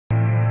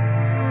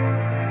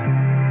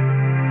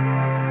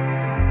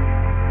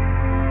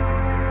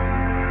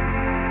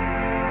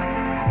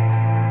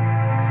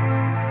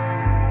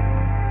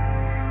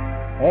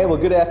well,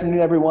 good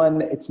afternoon,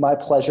 everyone. It's my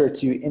pleasure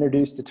to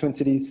introduce the Twin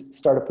Cities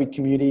Startup Week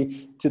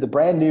community to the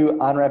brand new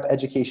OnRamp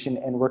Education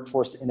and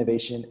Workforce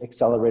Innovation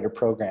Accelerator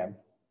program.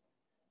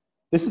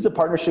 This is a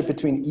partnership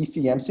between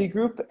ECMC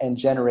Group and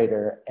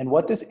Generator, and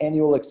what this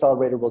annual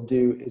accelerator will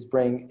do is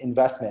bring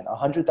investment, a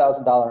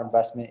 $100,000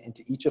 investment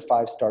into each of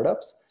 5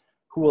 startups,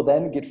 who will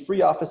then get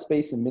free office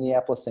space in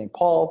Minneapolis, St.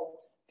 Paul.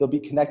 They'll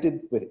be connected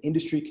with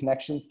industry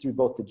connections through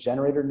both the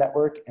Generator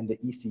network and the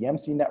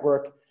ECMC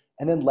network.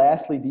 And then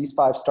lastly, these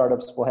 5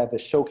 startups will have a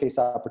showcase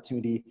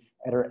opportunity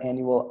at our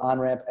annual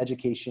OnRamp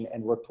Education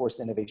and Workforce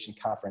Innovation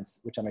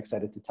Conference, which I'm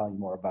excited to tell you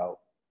more about.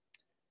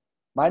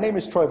 My name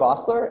is Troy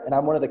Vosseller, and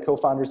I'm one of the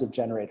co-founders of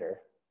Generator.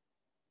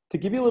 To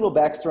give you a little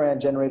backstory on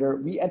Generator,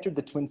 we entered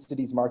the Twin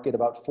Cities market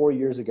about 4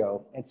 years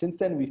ago, and since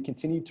then we've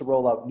continued to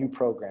roll out new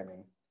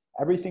programming.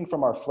 Everything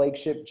from our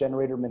flagship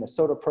Generator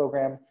Minnesota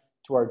program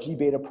to our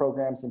G-Beta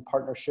programs in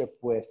partnership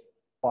with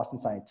Boston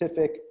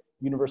Scientific,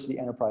 University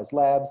Enterprise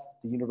Labs,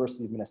 the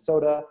University of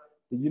Minnesota,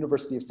 the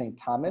University of St.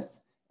 Thomas,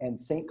 and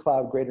St.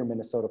 Cloud Greater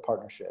Minnesota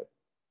Partnership.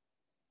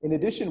 In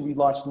addition, we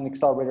launched an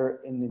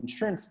accelerator in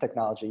insurance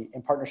technology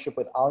in partnership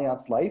with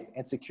Allianz Life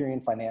and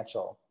Securian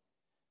Financial.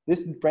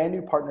 This brand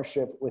new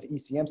partnership with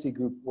ECMC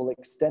Group will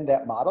extend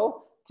that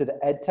model to the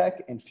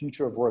EdTech and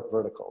future of work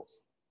verticals.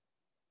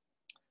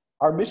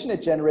 Our mission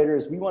at Generator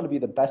is we want to be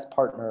the best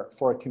partner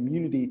for a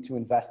community to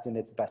invest in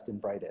its best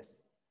and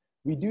brightest.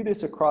 We do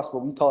this across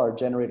what we call our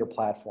Generator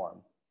platform.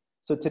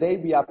 So today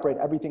we operate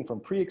everything from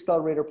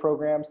pre-accelerator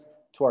programs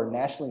to our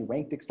nationally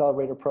ranked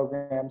accelerator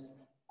programs,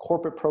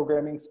 corporate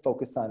programmings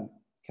focused on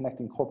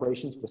connecting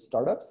corporations with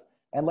startups,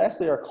 and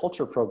lastly, our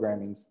culture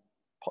programs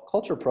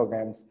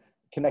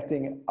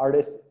connecting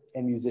artists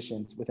and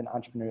musicians with an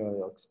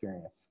entrepreneurial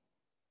experience.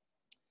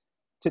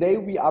 Today,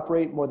 we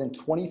operate more than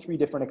 23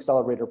 different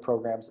accelerator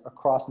programs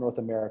across North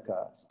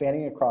America,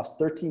 spanning across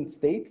 13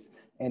 states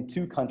and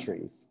 2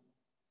 countries.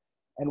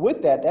 And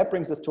with that, that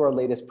brings us to our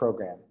latest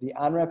program, the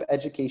OnRamp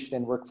Education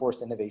and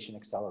Workforce Innovation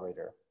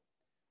Accelerator.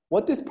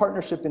 What this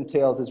partnership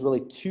entails is really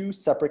 2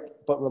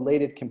 separate but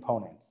related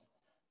components.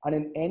 On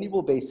an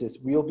annual basis,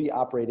 we'll be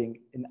operating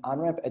an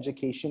OnRamp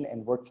Education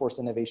and Workforce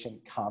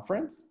Innovation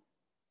Conference,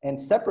 and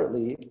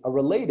separately, a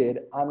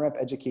related OnRamp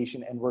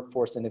Education and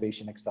Workforce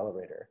Innovation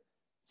Accelerator.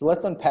 So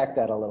let's unpack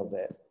that a little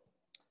bit.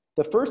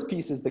 The first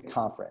piece is the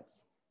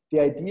conference. The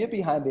idea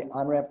behind the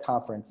OnRamp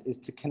conference is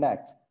to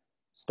connect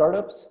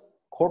startups,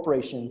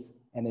 corporations,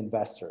 and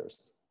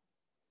investors.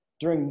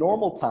 During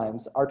normal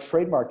times, our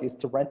trademark is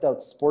to rent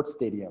out sports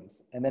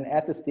stadiums, and then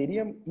at the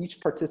stadium,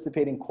 each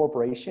participating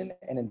corporation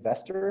and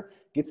investor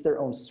gets their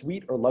own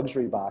suite or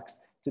luxury box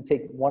to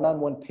take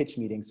one-on-one pitch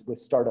meetings with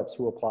startups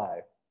who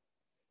apply.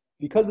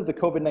 Because of the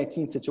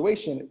COVID-19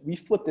 situation, we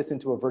flipped this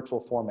into a virtual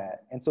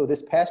format, and so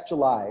this past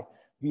July,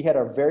 we had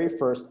our very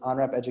first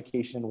OnRamp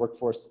Education and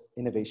Workforce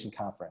Innovation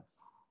Conference.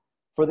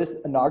 For this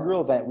inaugural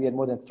event, we had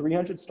more than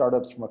 300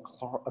 startups from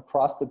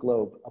across the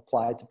globe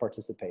apply to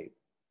participate.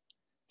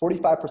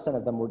 45%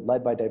 of them were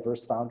led by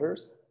diverse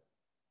founders,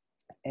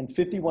 and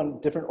 51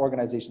 different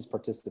organizations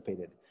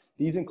participated.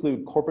 These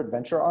include corporate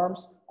venture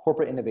arms,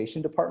 corporate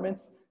innovation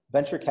departments,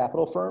 venture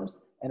capital firms,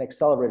 and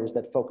accelerators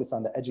that focus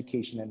on the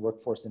education and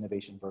workforce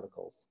innovation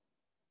verticals.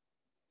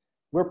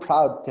 We're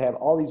proud to have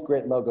all these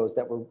great logos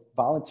that were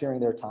volunteering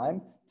their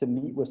time to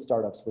meet with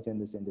startups within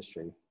this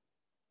industry.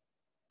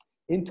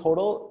 In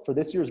total, for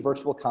this year's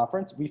virtual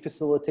conference, we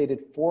facilitated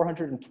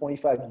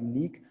 425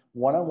 unique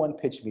one-on-one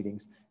pitch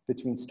meetings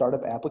between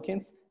startup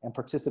applicants and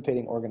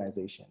participating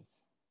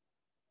organizations.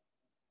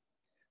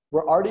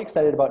 We're already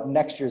excited about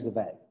next year's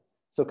event.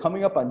 So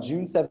coming up on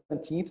June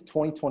 17th,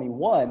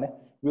 2021,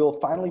 we will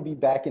finally be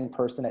back in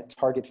person at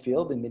Target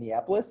Field in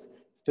Minneapolis,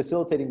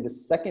 facilitating the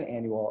 2nd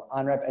annual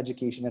OnRamp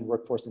Education and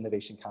Workforce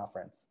Innovation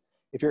Conference.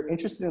 If you're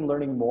interested in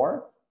learning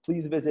more,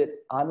 please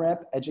visit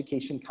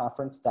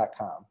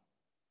onrampeducationconference.com.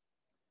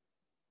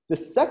 The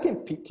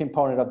second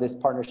component of this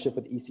partnership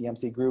with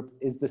ECMC Group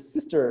is the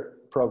sister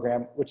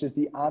program, which is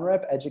the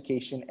OnRamp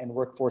Education and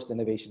Workforce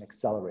Innovation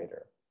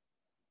Accelerator.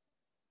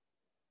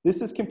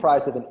 This is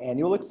comprised of an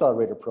annual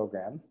accelerator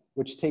program,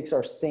 which takes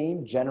our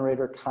same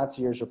Generator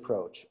concierge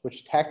approach,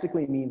 which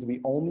tactically means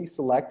we only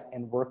select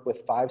and work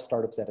with 5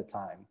 startups at a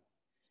time.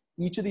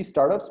 Each of these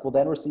startups will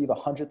then receive a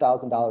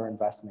 $100,000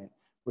 investment,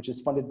 which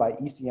is funded by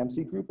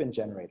ECMC Group and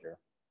Generator.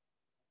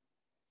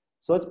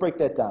 So let's break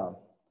that down.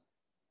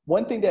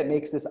 One thing that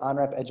makes this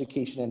OnRamp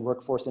Education and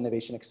Workforce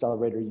Innovation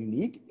Accelerator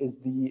unique is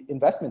the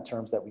investment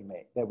terms that we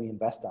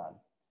invest on.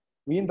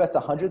 We invest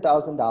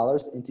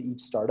 $100,000 into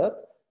each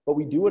startup, but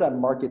we do it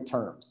on market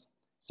terms.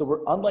 So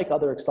we're unlike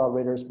other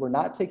accelerators, we're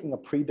not taking a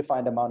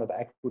predefined amount of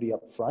equity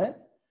up front,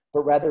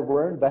 but rather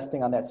we're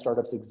investing on that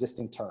startup's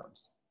existing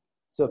terms.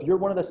 So if you're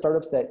one of the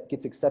startups that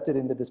gets accepted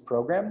into this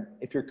program,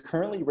 if you're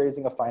currently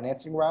raising a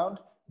financing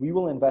round, we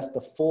will invest the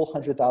full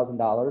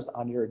 $100,000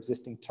 on your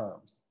existing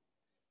terms.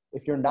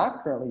 If you're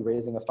not currently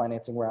raising a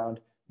financing round,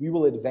 we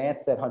will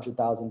advance that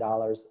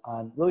 $100,000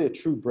 on really a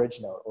true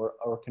bridge note or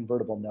a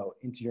convertible note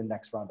into your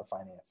next round of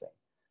financing.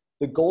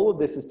 The goal of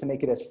this is to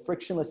make it as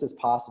frictionless as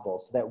possible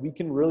so that we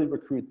can really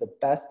recruit the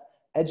best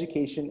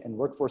education, and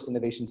workforce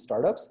innovation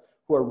startups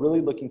who are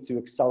really looking to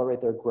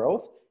accelerate their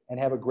growth and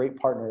have a great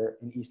partner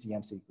in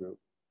ECMC Group.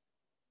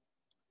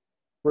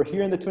 We're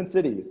here in the Twin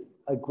Cities,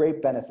 a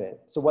great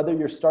benefit. So whether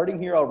you're starting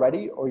here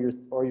already or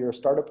you're a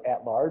startup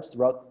at large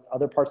throughout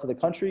other parts of the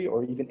country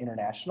or even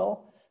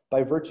international,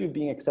 by virtue of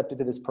being accepted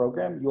to this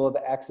program, you will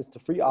have access to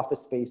free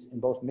office space in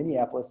both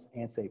Minneapolis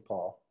and St.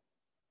 Paul.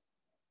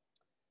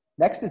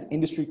 Next is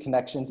industry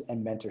connections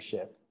and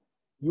mentorship.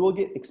 You will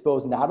get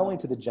exposed not only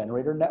to the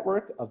Generator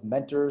network of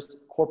mentors,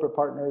 corporate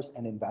partners,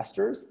 and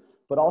investors,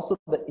 but also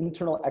the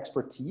internal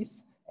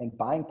expertise and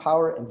buying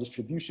power and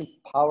distribution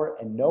power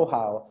and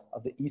know-how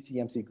of the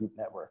ECMC Group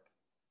network.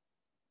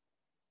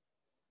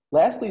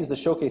 Lastly is the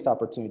showcase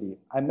opportunity.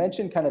 I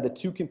mentioned kind of the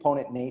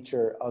two-component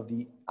nature of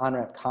the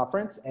OnRamp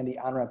conference and the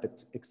OnRamp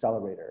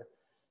Accelerator.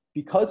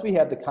 Because we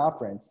have the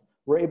conference,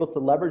 we're able to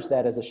leverage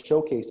that as a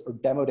showcase or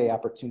demo day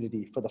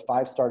opportunity for the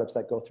 5 startups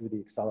that go through the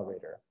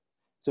Accelerator.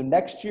 So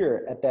next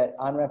year at that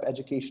OnRamp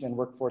Education and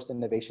Workforce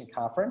Innovation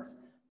Conference,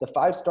 the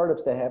 5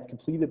 startups that have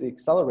completed the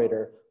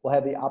Accelerator will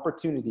have the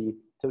opportunity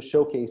to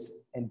showcase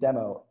and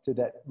demo to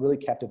that really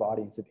captive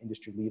audience of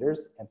industry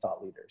leaders and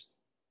thought leaders.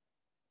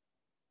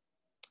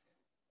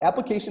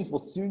 Applications will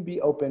soon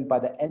be open by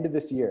the end of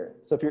this year.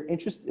 So if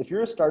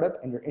you're a startup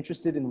and you're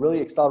interested in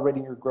really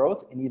accelerating your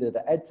growth in either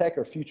the EdTech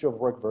or future of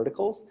work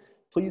verticals,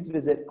 please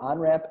visit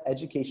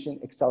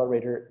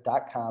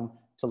onrampeducationaccelerator.com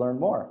to learn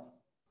more.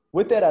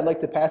 With that, I'd like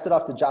to pass it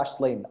off to Josh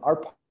Slayton,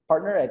 our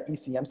partner at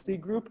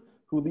ECMC Group,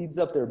 who leads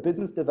up their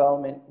business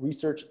development,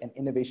 research, and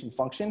innovation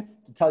function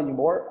to tell you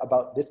more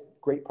about this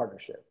great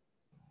partnership.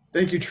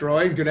 Thank you,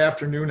 Troy. Good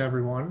afternoon,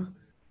 everyone.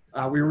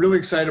 We're really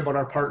excited about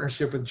our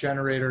partnership with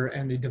Generator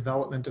and the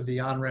development of the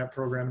OnRamp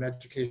program in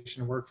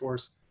education and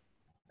workforce.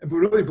 And we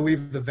really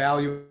believe the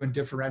value and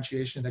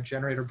differentiation that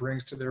Generator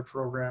brings to their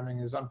programming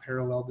is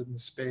unparalleled in the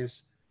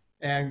space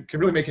and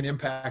can really make an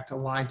impact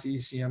aligned to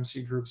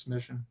ECMC Group's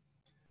mission.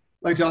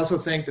 I'd like to also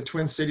thank the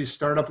Twin Cities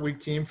Startup Week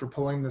team for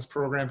pulling this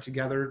program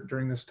together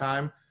during this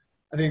time.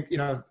 I think,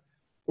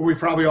 what we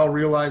probably all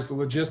realize, the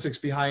logistics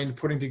behind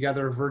putting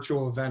together a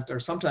virtual event are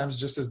sometimes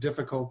just as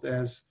difficult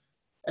as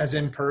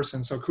in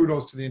person. So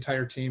kudos to the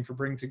entire team for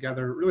bringing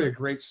together really a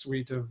great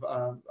suite of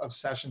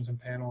sessions and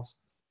panels.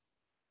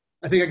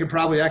 I think I could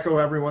probably echo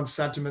everyone's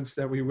sentiments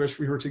that we wish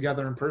we were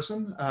together in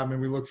person, and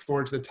we look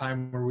forward to the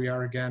time where we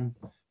are again,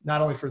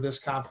 not only for this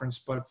conference,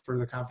 but for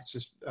the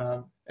conferences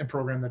and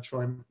program that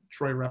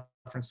Troy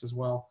referenced as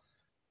well.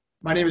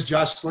 My name is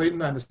Josh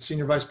Slayton. I'm the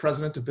Senior Vice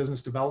President of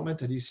Business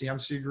Development at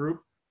ECMC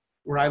Group,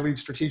 where I lead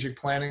strategic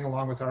planning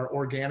along with our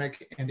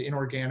organic and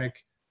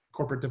inorganic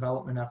corporate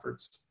development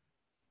efforts.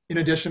 In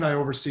addition, I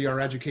oversee our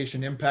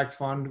Education Impact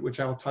Fund, which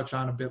I will touch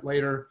on a bit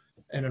later,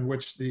 and in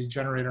which the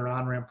Generator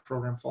OnRamp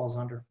program falls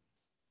under.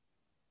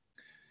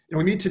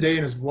 We meet today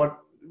in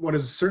what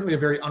is certainly a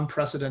very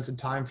unprecedented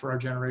time for our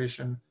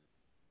generation.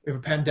 We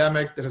have a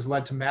pandemic that has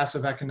led to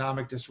massive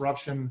economic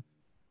disruption,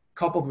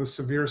 coupled with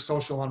severe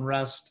social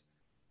unrest,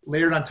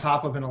 layered on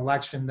top of an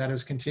election that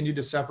has continued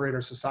to separate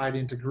our society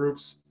into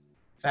groups,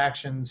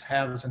 factions,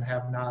 haves and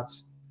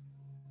have-nots.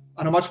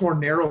 On a much more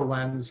narrow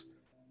lens,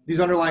 these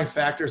underlying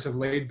factors have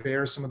laid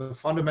bare some of the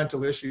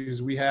fundamental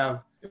issues we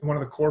have in one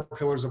of the core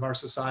pillars of our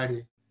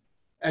society,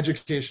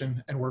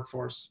 education and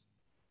workforce.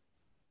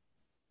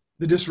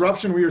 The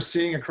disruption we are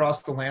seeing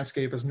across the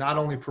landscape is not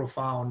only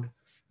profound,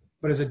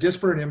 but has a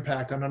disparate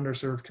impact on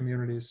underserved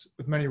communities,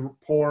 with many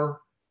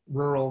poor,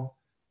 rural,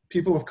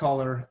 people of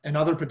color, and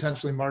other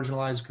potentially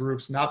marginalized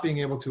groups not being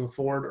able to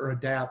afford or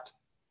adapt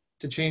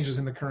to changes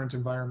in the current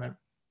environment.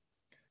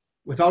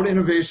 Without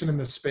innovation in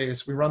this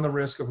space, we run the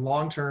risk of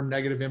long-term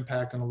negative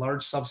impact on a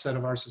large subset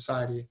of our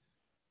society,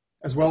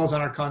 as well as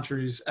on our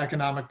country's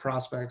economic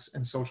prospects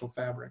and social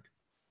fabric.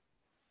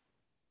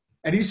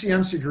 At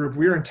ECMC Group,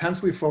 we are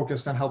intensely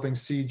focused on helping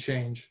seed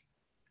change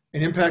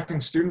and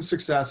impacting student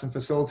success and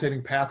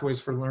facilitating pathways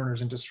for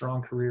learners into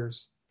strong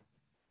careers.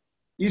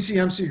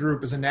 ECMC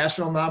Group is a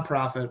national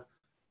nonprofit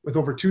with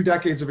over 2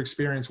 decades of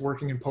experience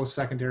working in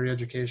post-secondary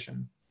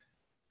education.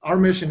 Our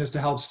mission is to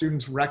help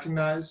students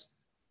recognize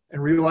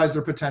and realize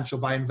their potential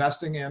by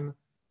investing in,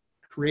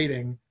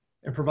 creating,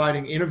 and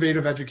providing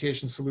innovative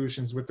education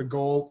solutions with the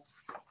goal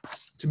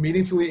to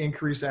meaningfully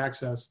increase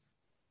access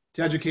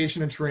to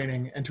education and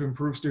training and to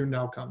improve student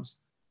outcomes,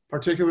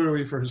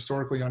 particularly for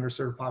historically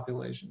underserved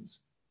populations.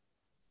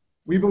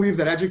 We believe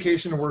that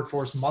education and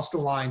workforce must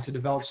align to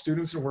develop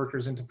students and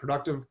workers into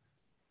productive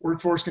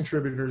workforce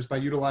contributors by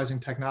utilizing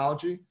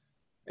technology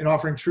and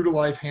offering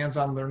true-to-life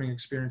hands-on learning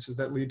experiences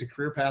that lead to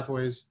career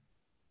pathways,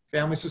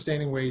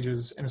 family-sustaining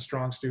wages, and a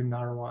strong student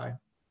ROI.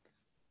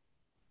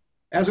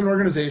 As an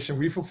organization,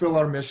 we fulfill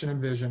our mission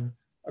and vision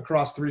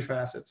across 3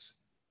 facets: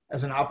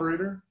 as an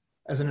operator,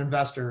 as an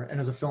investor, and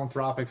as a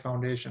philanthropic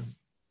foundation.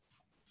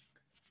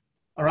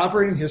 Our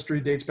operating history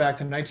dates back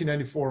to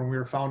 1994 when we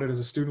were founded as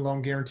a student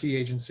loan guarantee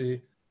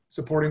agency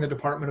supporting the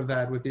Department of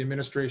Ed with the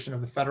administration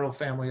of the Federal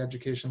Family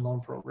Education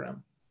Loan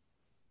Program.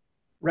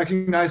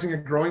 Recognizing a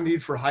growing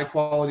need for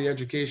high-quality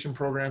education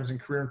programs in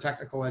career and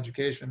technical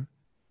education,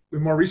 we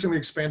more recently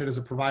expanded as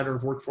a provider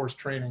of workforce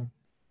training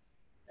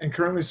and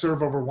currently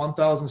serve over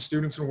 1,000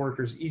 students and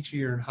workers each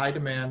year in high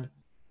demand,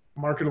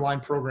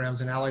 market-aligned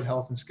programs in allied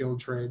health and skilled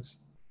trades.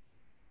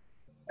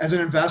 As an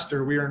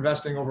investor, we are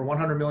investing over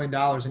 $100 million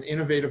in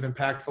innovative,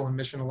 impactful, and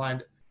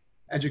mission-aligned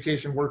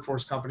education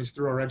workforce companies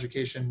through our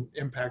Education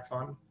Impact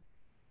Fund.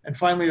 And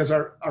finally, as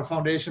our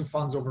foundation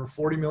funds over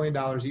 $40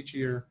 million each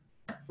year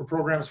for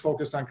programs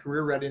focused on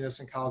career readiness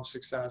and college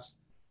success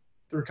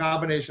through a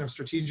combination of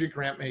strategic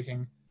grant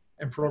making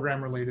and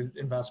program-related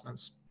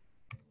investments.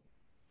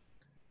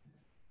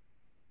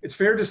 It's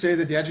fair to say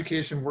that the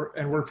education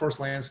and workforce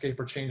landscape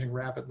are changing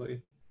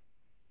rapidly.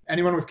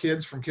 Anyone with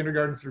kids from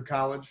kindergarten through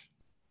college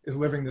is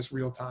living this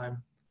real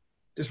time.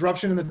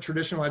 Disruption in the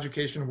traditional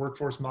education and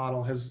workforce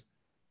model has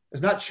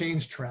not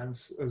changed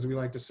trends, as we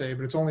like to say,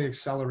 but it's only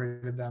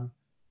accelerated them,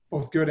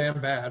 both good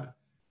and bad.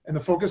 And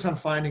the focus on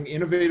finding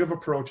innovative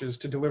approaches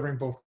to delivering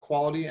both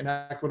quality and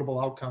equitable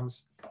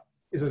outcomes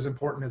is as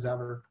important as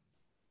ever.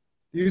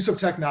 The use of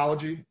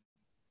technology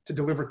to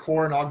deliver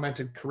core and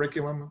augmented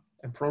curriculum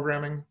and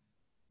programming,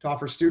 to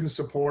offer student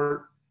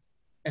support,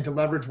 and to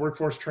leverage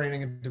workforce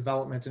training and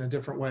development in a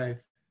different way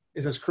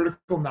is as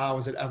critical now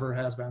as it ever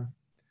has been.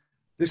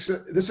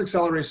 This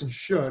acceleration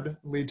should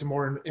lead to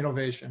more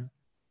innovation,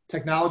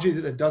 technology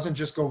that doesn't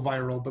just go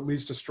viral, but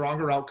leads to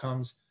stronger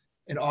outcomes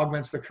and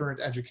augments the current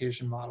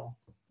education model.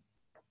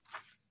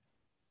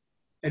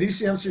 At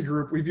ECMC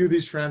Group, we view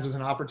these trends as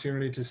an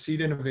opportunity to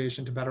seed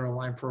innovation to better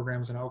align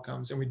programs and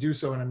outcomes, and we do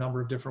so in a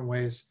number of different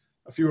ways,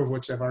 a few of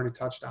which I've already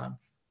touched on.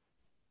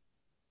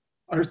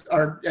 At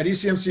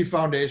ECMC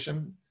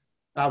Foundation,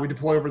 we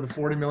deploy over the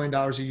 $40 million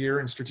a year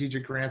in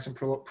strategic grants and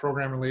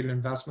program-related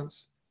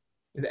investments.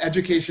 The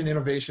Education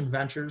Innovation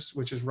Ventures,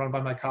 which is run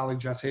by my colleague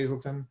Jess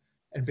Hazelton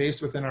and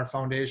based within our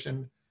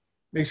foundation,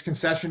 makes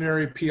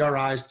concessionary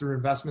PRIs through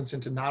investments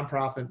into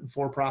nonprofit and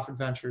for-profit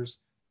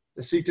ventures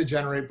that seek to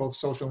generate both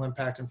social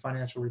impact and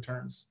financial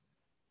returns.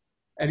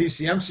 At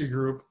ECMC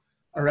Group,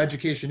 our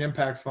Education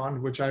Impact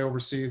Fund, which I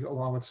oversee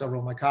along with several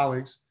of my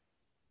colleagues,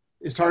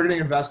 is targeting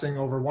investing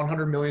over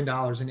 $100 million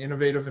in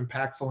innovative,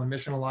 impactful, and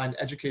mission-aligned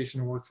education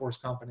and workforce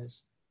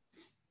companies.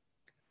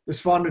 This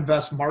fund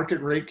invests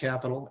market rate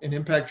capital in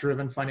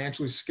impact-driven,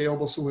 financially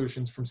scalable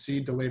solutions from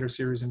seed to later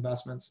series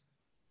investments.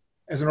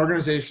 As an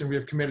organization, we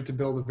have committed to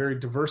build a very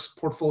diverse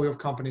portfolio of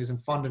companies and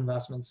fund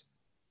investments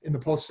in the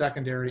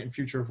post-secondary and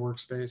future of work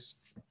space.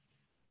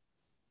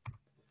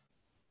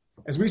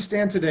 As we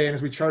stand today and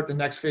as we chart the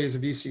next phase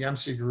of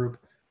ECMC Group,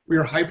 we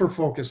are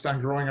hyper-focused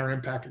on growing our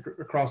impact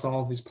across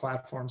all of these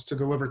platforms to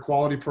deliver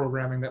quality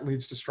programming that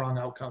leads to strong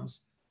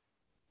outcomes.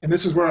 And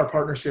this is where our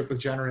partnership with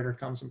Generator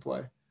comes in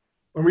play.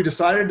 When we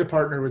decided to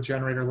partner with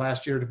Generator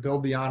last year to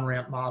build the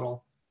OnRamp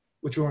model,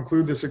 which will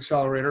include this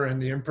accelerator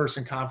and the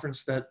in-person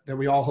conference that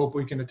we all hope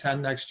we can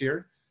attend next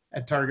year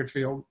at Target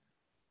Field,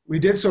 we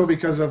did so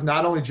because of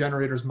not only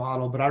Generator's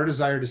model, but our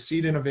desire to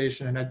seed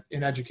innovation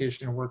in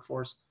education and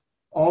workforce,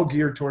 all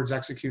geared towards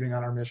executing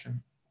on our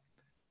mission.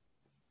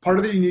 Part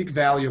of the unique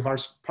value of our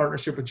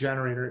partnership with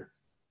Generator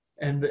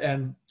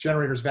and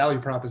Generator's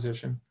value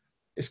proposition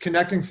is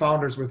connecting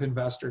founders with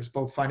investors,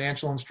 both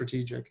financial and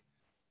strategic,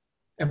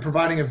 and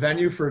providing a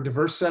venue for a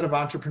diverse set of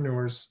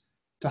entrepreneurs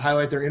to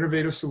highlight their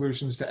innovative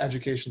solutions to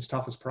education's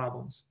toughest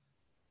problems.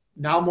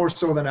 Now more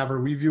so than ever,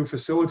 we view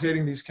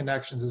facilitating these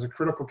connections as a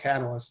critical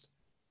catalyst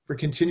for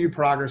continued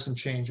progress and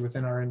change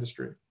within our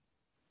industry.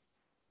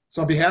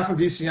 So on behalf of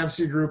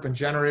ECMC Group and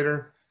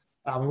Generator,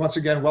 we once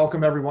again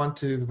welcome everyone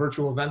to the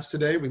virtual events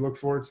today. We look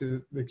forward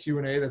to the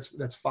Q&A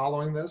that's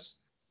following this.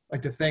 I'd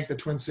like to thank the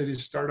Twin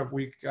Cities Startup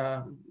Week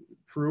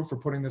crew for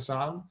putting this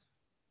on.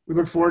 We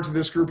look forward to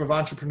this group of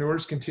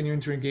entrepreneurs continuing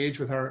to engage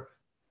with our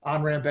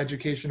OnRamp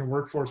Education and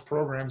Workforce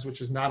programs,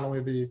 which is not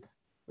only the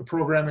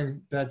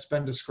programming that's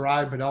been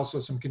described, but also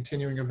some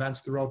continuing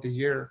events throughout the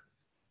year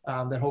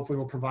that hopefully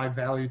will provide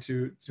value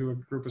to a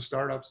group of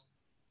startups.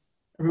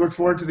 And we look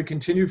forward to the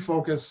continued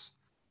focus,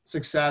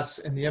 success,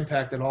 and the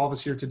impact that all of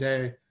us here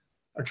today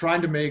are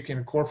trying to make in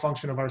a core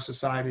function of our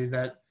society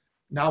that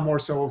now more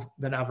so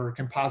than ever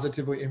can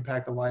positively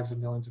impact the lives of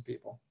millions of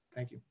people.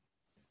 Thank you.